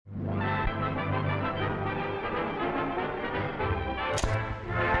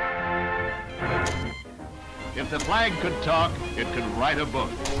the flag could talk, it could write a book.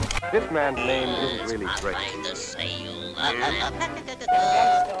 This man's name isn't really great. Next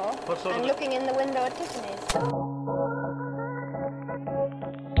door. I'm looking in the window at Tiffany's.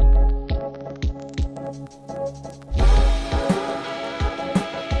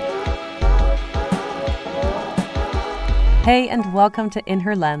 Hey, and welcome to In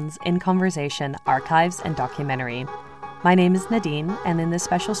Her Lens, In Conversation, Archives and Documentary. My name is Nadine, and in this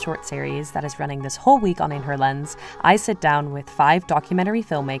special short series that is running this whole week on In Her Lens, I sit down with 5 documentary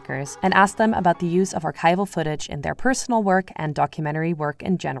filmmakers and ask them about the use of archival footage in their personal work and documentary work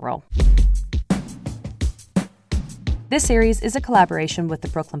in general. This series is a collaboration with the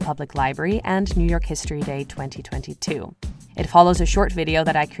Brooklyn Public Library and New York History Day 2022. It follows a short video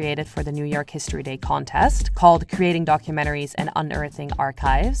that I created for the New York History Day contest called Creating Documentaries and Unearthing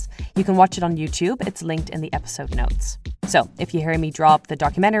Archives. You can watch it on YouTube. It's linked in the episode notes. So if you hear me drop the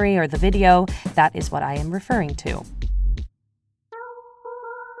documentary or the video, that is what I am referring to.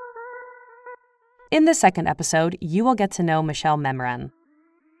 In the second episode, you will get to know Michelle Memran.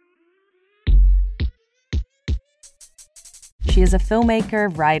 She is a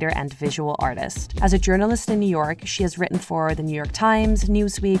filmmaker, writer, and visual artist. As a journalist in New York, she has written for The New York Times,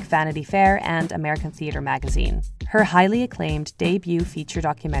 Newsweek, Vanity Fair, and American Theater magazine. Her highly acclaimed debut feature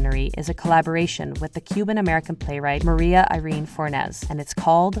documentary is a collaboration with the Cuban-American playwright Maria Irene Fornes, and it's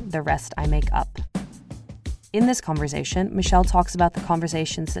called The Rest I Make Up. In this conversation, Michelle talks about the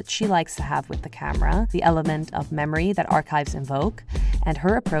conversations that she likes to have with the camera, the element of memory that archives invoke, and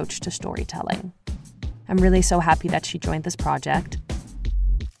her approach to storytelling. I'm really so happy that she joined this project.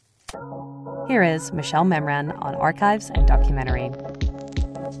 Here is Michelle Memran on archives and documentary.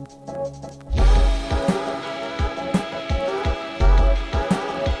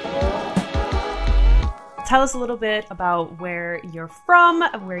 Tell us a little bit about where you're from,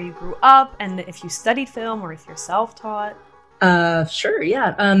 where you grew up, and if you studied film or if you're self-taught. Sure,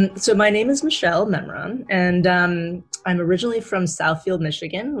 yeah. So my name is Michelle Memran, and I'm originally from Southfield,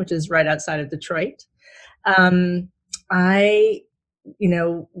 Michigan, which is right outside of Detroit. I,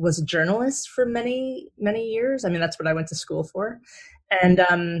 was a journalist for many, many years. I mean, that's what I went to school for. And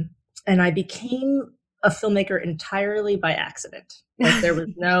I became a filmmaker entirely by accident. Like there was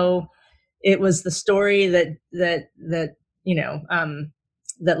it was the story that led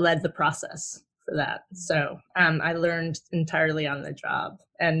the process for that. So, I learned entirely on the job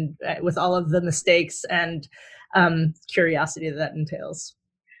and with all of the mistakes and, curiosity that entails.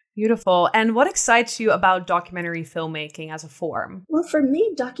 Beautiful. And what excites you about documentary filmmaking as a form? Well, for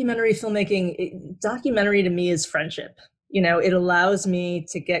me, documentary to me is friendship. It allows me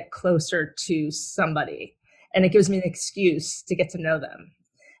to get closer to somebody and it gives me an excuse to get to know them.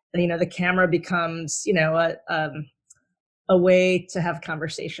 And, the camera becomes, a way to have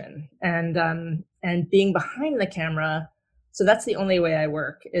conversation and being behind the camera. So that's the only way I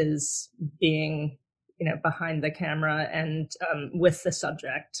work is being behind the camera and with the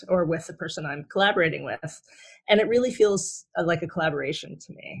subject or with the person I'm collaborating with. And it really feels like a collaboration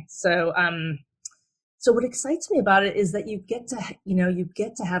to me. So what excites me about it is that you get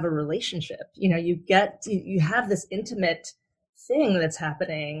to have a relationship. You have this intimate thing that's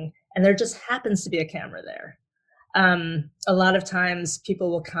happening and there just happens to be a camera there. A lot of times people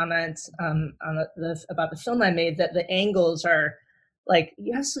will comment about the film I made that the angles are like,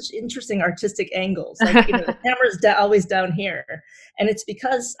 you have such interesting artistic angles. Like, the camera's always down here. And it's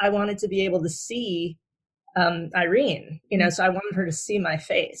because I wanted to be able to see Irene, so I wanted her to see my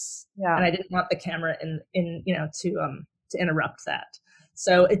face. Yeah. And I didn't want the camera to interrupt that.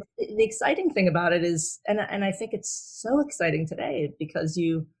 So the exciting thing about it is, and I think it's so exciting today because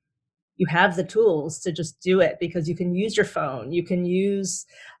you have the tools to just do it because you can use your phone, you can use,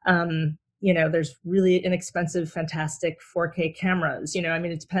 there's really inexpensive, fantastic 4K cameras.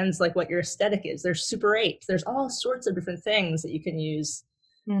 It depends like what your aesthetic is. There's Super 8. There's all sorts of different things that you can use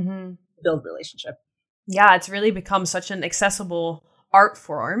to build relationship. Yeah, it's really become such an accessible art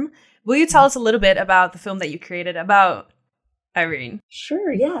form. Will you tell us a little bit about the film that you created about Irene?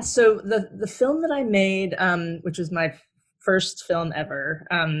 Sure, yeah. So the film that I made, which was my first film ever,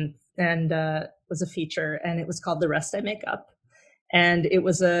 and was a feature, and it was called The Rest I Make Up. And it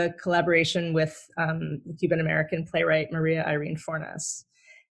was a collaboration with the Cuban-American playwright Maria Irene Fornes.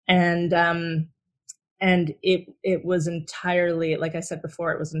 And it was entirely, like I said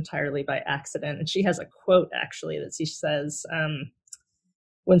before, it was entirely by accident. And she has a quote, actually, that she says,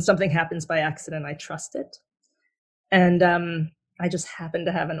 when something happens by accident, I trust it. And I just happened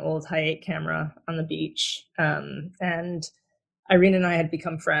to have an old Hi8 camera on the beach. And Irene and I had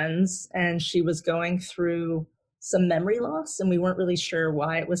become friends, and she was going through some memory loss, and we weren't really sure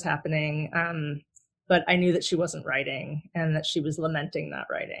why it was happening. but I knew that she wasn't writing and that she was lamenting not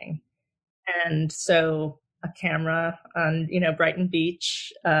writing. And so a camera on, Brighton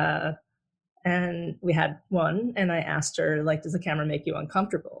Beach, and we had one, and I asked her, like, does the camera make you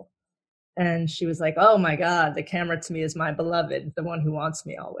uncomfortable? And she was like, oh my God, the camera to me is my beloved, the one who wants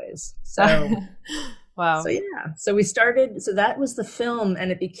me always. So, wow. So yeah, so that was the film,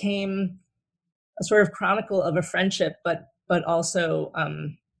 and it became a sort of chronicle of a friendship, but also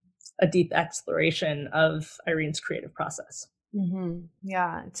a deep exploration of Irene's creative process. Mm-hmm.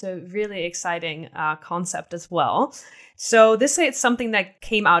 Yeah, it's a really exciting concept as well. So this is something that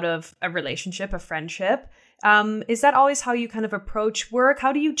came out of a relationship, a friendship. Is that always how you kind of approach work?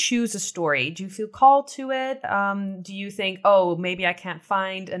 How do you choose a story? Do you feel called to it? Do you think, oh, maybe I can't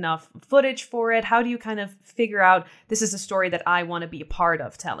find enough footage for it? How do you kind of figure out this is a story that I want to be a part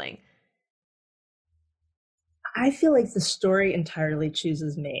of telling? I feel like the story entirely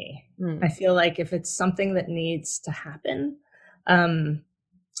chooses me. I feel like if it's something that needs to happen,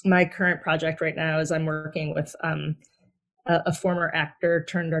 my current project right now is I'm working with a former actor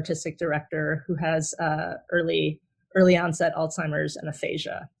turned artistic director who has early onset Alzheimer's and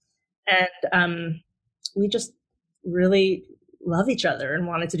aphasia. And we just really love each other and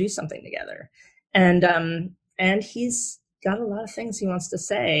wanted to do something together. And he's got a lot of things he wants to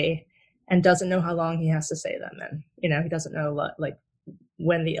say and doesn't know how long he has to say them. And, he doesn't know like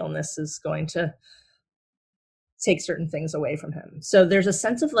when the illness is going to take certain things away from him. So there's a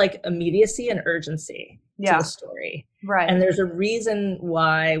sense of like immediacy and urgency to the story. Right. And there's a reason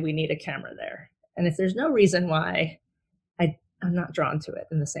why we need a camera there. And if there's no reason why, I'm not drawn to it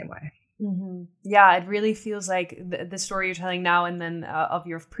in the same way. Mm-hmm. Yeah, it really feels like the story you're telling now and then of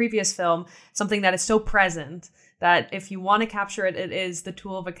your previous film, something that is so present that if you want to capture it, it is the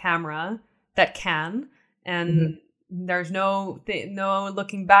tool of a camera that can. And there's no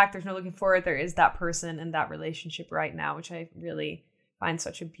looking back, there's no looking forward. There is that person and that relationship right now, which I really find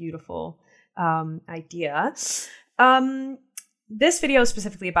such a beautiful idea. This video is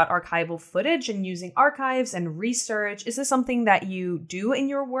specifically about archival footage and using archives and research. Is this something that you do in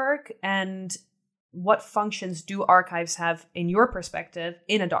your work? And what functions do archives have, in your perspective,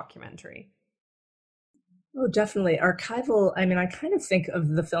 in a documentary? Oh, definitely. Archival, I mean, I kind of think of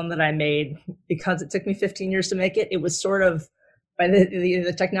the film that I made, because it took me 15 years to make it. It was sort of, by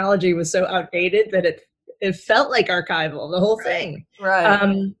the technology was so outdated that it felt like archival, the whole thing.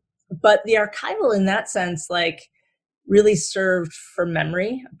 Right. But the archival in that sense, like, really served for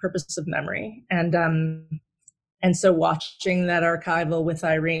memory, a purpose of memory. And so watching that archival with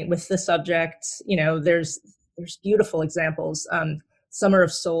Irene, with the subject, there's beautiful examples. Summer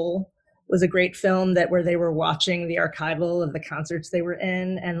of Soul was a great film where they were watching the archival of the concerts they were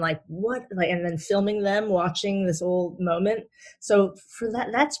in, and and then filming them watching this old moment. So for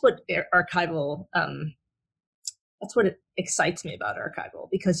that's what archival, that's what it excites me about archival,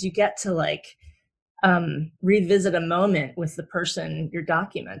 because you get to revisit a moment with the person you're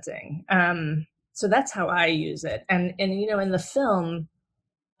documenting. So that's how I use it. And in the film,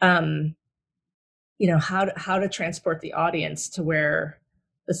 how to transport the audience to where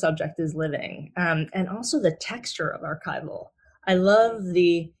the subject is living, and also the texture of archival. I love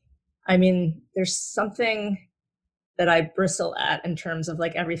there's something that I bristle at in terms of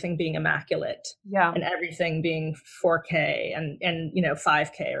like everything being immaculate, and everything being 4K and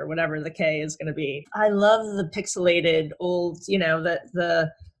 5K or whatever the K is going to be. I love the pixelated old,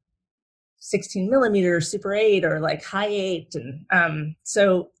 the 16 millimeter Super 8 or like High 8, and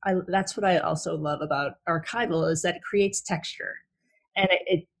so that's what I also love about archival, is that it creates texture. And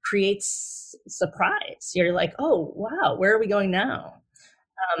it creates surprise. You're like, oh, wow, where are we going now?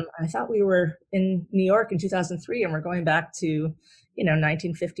 I thought we were in New York in 2003, and we're going back to,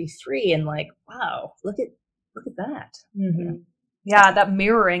 1953, and like, wow, look at that. Mm-hmm. Yeah, that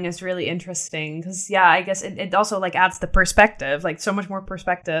mirroring is really interesting because, I guess it also like adds the perspective, like so much more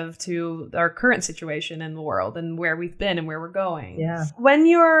perspective to our current situation in the world and where we've been and where we're going. Yeah. When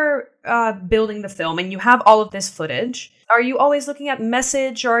you're building the film and you have all of this footage, are you always looking at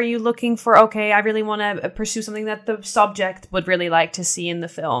message, or are you looking for, okay, I really want to pursue something that the subject would really like to see in the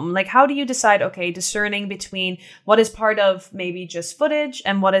film? Like, how do you decide, discerning between what is part of maybe just footage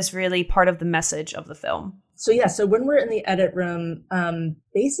and what is really part of the message of the film? So when we're in the edit room,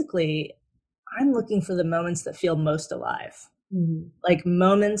 basically, I'm looking for the moments that feel most alive, like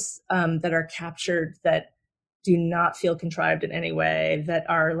moments that are captured that do not feel contrived in any way, that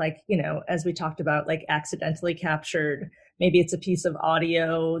are like, as we talked about, like accidentally captured. Maybe it's a piece of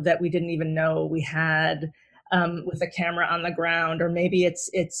audio that we didn't even know we had with a camera on the ground, or maybe it's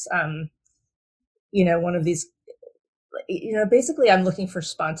one of these basically I'm looking for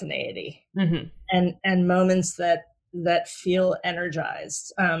spontaneity and moments that feel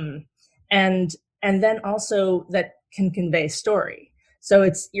energized, and then also that can convey story. So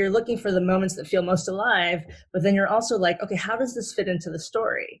you're looking for the moments that feel most alive, but then you're also like, okay, how does this fit into the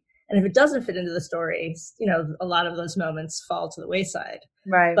story? And if it doesn't fit into the story, a lot of those moments fall to the wayside.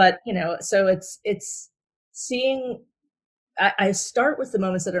 Right. But, so it's seeing, I start with the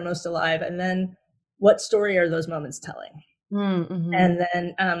moments that are most alive, and then what story are those moments telling? Mm-hmm.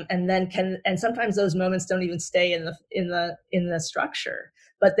 And sometimes those moments don't even stay in the structure,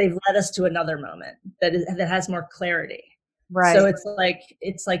 but they've led us to another moment that has more clarity. Right. So it's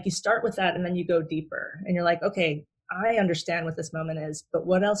like you start with that and then you go deeper and you're like, okay, I understand what this moment is, but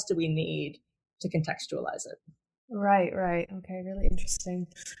what else do we need to contextualize it? Right. Okay, really interesting.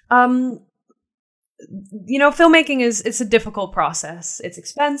 Filmmaking it's a difficult process. It's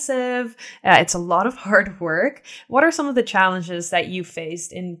expensive. It's a lot of hard work. What are some of the challenges that you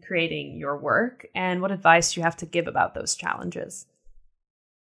faced in creating your work, and what advice do you have to give about those challenges?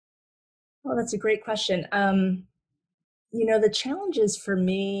 Well, that's a great question. The challenges for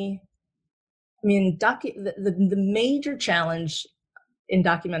me, the major challenge in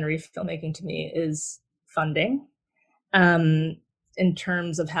documentary filmmaking to me is funding. In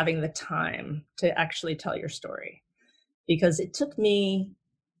terms of having the time to actually tell your story, because it took me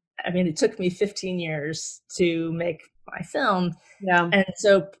 15 years to make my film. Yeah.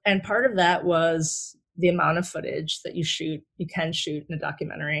 And part of that was the amount of footage that you can shoot in a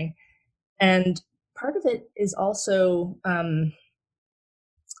documentary. And part of it is also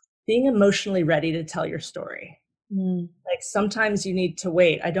being emotionally ready to tell your story. Like sometimes you need to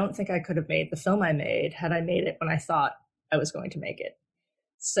wait. I don't think I could have made the film I made had I made it when I thought I was going to make it.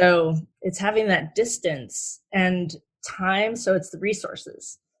 So it's having that distance and time. So it's the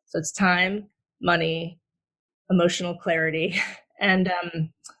resources. So it's time, money, emotional clarity, and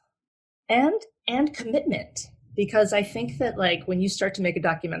commitment. Because I think that like when you start to make a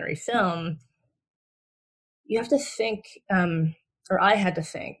documentary film, you have to think, or I had to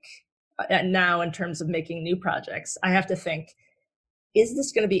think now in terms of making new projects, I have to think, is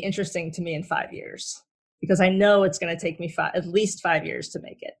this going to be interesting to me in 5 years? Because I know it's going to take me at least 5 years to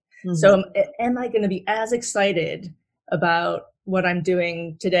make it. Mm-hmm. So am I going to be as excited about what I'm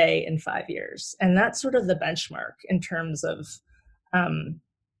doing today in 5 years? And that's sort of the benchmark in terms of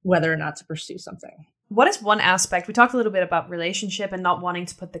whether or not to pursue something. What is one aspect? We talked a little bit about relationship and not wanting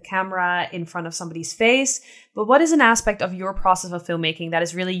to put the camera in front of somebody's face, but what is an aspect of your process of filmmaking that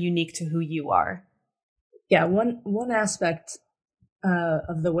is really unique to who you are? Yeah, one aspect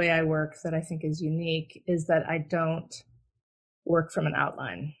of the way I work that I think is unique is that I don't work from an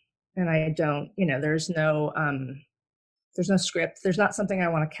outline, and I don't, there's no script. There's not something I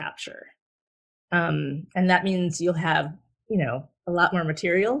want to capture. And that means you'll have, a lot more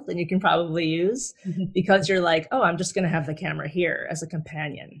material than you can probably use because you're like, oh, I'm just going to have the camera here as a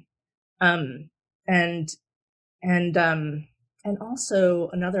companion. And also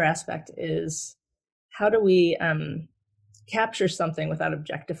another aspect is how do we, capture something without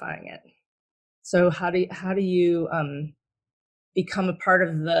objectifying it? So how do you become a part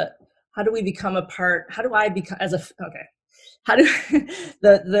of how do I become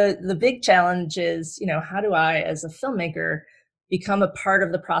the big challenge is, how do I as a filmmaker become a part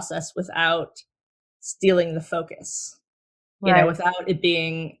of the process without stealing the focus, right. Without it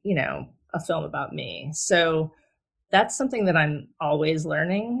being, a film about me. So that's something that I'm always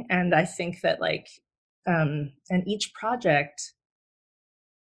learning. And I think that and each project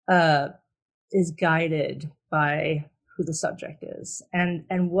is guided by who the subject is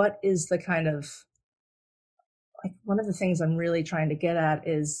and what is the kind of one of the things I'm really trying to get at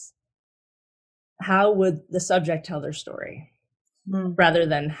is how would the subject tell their story rather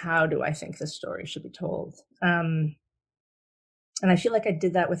than how do I think this story should be told. And I feel like I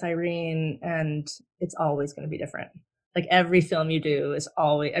did that with Irene, and it's always going to be different. Like every film you do is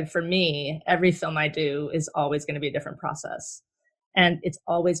always, and for me, every film I do is always going to be a different process. And it's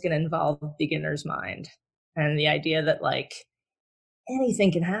always going to involve beginner's mind and the idea that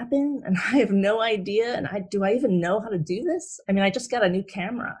anything can happen and I have no idea. And do I even know how to do this? I mean, I just got a new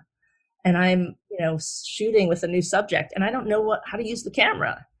camera and I'm, shooting with a new subject and I don't know how to use the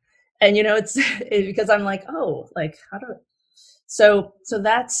camera. And, it's because I'm like, how do, so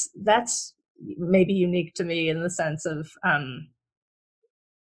that's maybe unique to me in the sense of,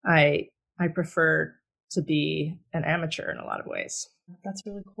 I prefer to be an amateur in a lot of ways. That's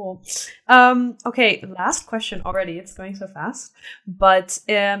really cool. Okay, last question already. It's going so fast. But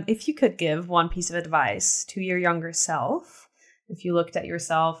if you could give one piece of advice to your younger self, if you looked at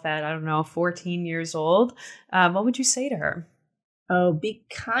yourself at, I don't know, 14 years old, what would you say to her? Oh, be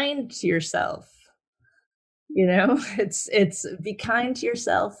kind to yourself. You know, it's be kind to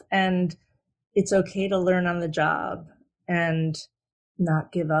yourself, and it's okay to learn on the job and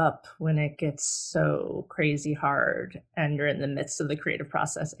not give up when it gets so crazy hard and you're in the midst of the creative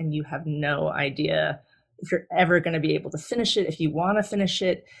process and you have no idea if you're ever going to be able to finish it, if you want to finish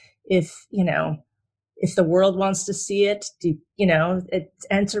it, if, you know, if the world wants to see it,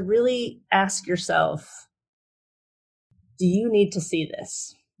 and to really ask yourself, do you need to see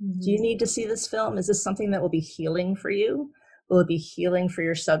this? Do you need to see this film? Is this something that will be healing for you? Will it be healing for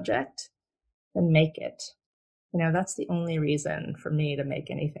your subject? Then make it. You know, that's the only reason for me to make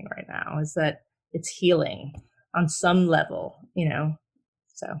anything right now, is that it's healing on some level, you know.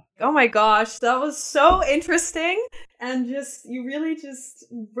 So. Oh my gosh, that was so interesting. And you really just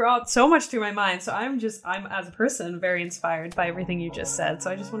brought so much to my mind. So I'm as a person very inspired by everything you just said.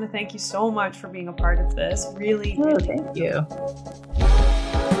 So I just want to thank you so much for being a part of this. Really. Oh, thank you.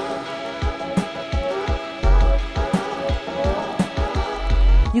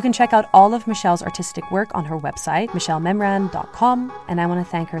 You can check out all of Michelle's artistic work on her website, michellememran.com, and I want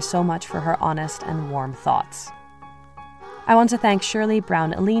to thank her so much for her honest and warm thoughts. I want to thank Shirley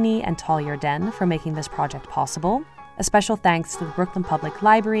Brown-Alini and Talia Den for making this project possible. A special thanks to the Brooklyn Public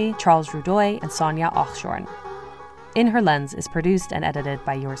Library, Charles Rudoy, and Sonia Ochshorn. In Her Lens is produced and edited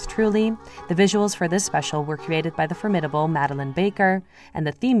by yours truly. The visuals for this special were created by the formidable Madeline Baker, and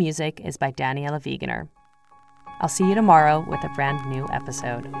the theme music is by Daniela Wegener. I'll see you tomorrow with a brand new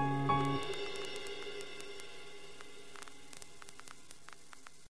episode.